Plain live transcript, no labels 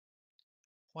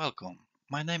Welcome,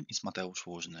 my name is Mateusz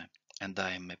Łużny and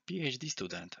I am a PhD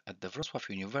student at the Wrocław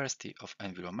University of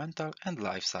Environmental and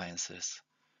Life Sciences.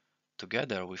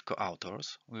 Together with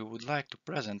co-authors, we would like to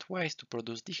present ways to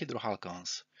produce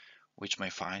dihydrochalcones, which may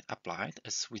find applied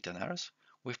as sweeteners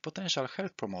with potential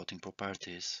health-promoting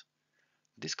properties.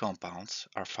 These compounds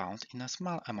are found in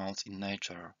small amounts in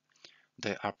nature.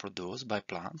 They are produced by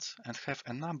plants and have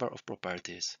a number of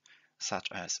properties,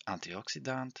 such as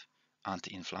antioxidant,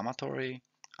 anti-inflammatory,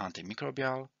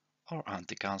 antimicrobial, or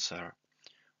anti-cancer,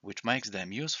 which makes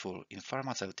them useful in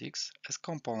pharmaceutics as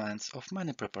components of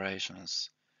many preparations,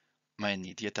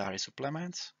 mainly dietary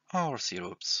supplements or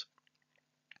syrups.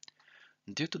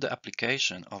 Due to the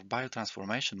application of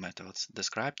biotransformation methods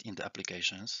described in the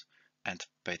applications and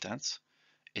patents,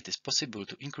 it is possible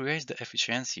to increase the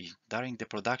efficiency during the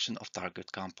production of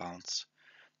target compounds,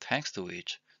 thanks to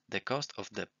which the cost of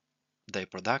their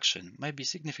production may be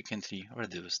significantly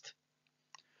reduced.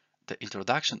 The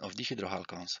introduction of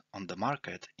dihydrochalcones on the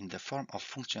market in the form of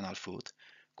functional food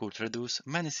could reduce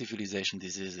many civilization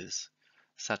diseases,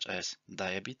 such as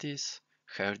diabetes,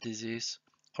 heart disease,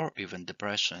 or even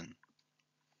depression.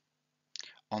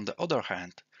 On the other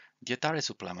hand, dietary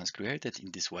supplements created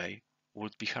in this way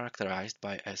would be characterized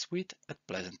by a sweet and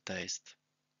pleasant taste.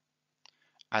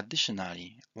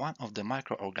 Additionally, one of the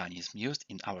microorganisms used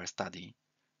in our study,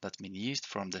 that means yeast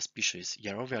from the species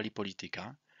Yarrowia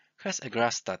lipolytica, has a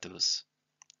GRAS status,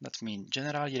 that means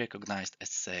generally recognized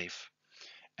as safe,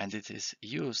 and it is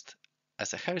used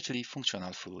as a healthily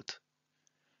functional food.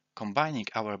 Combining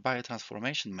our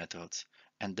biotransformation methods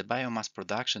and the biomass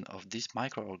production of these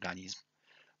microorganisms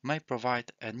may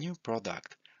provide a new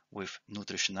product with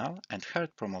nutritional and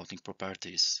health-promoting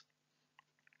properties.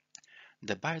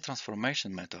 The biotransformation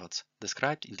methods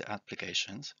described in the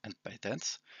applications and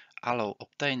patents allow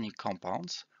obtaining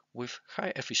compounds with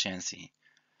high efficiency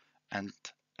and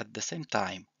at the same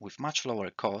time with much lower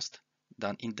cost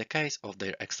than in the case of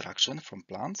their extraction from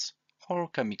plants or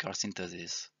chemical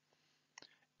synthesis.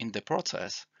 In the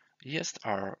process, yeasts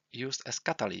are used as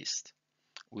catalysts,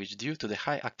 which due to the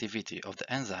high activity of the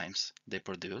enzymes they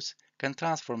produce can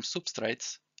transform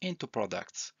substrates into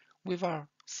products within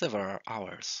several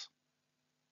hours.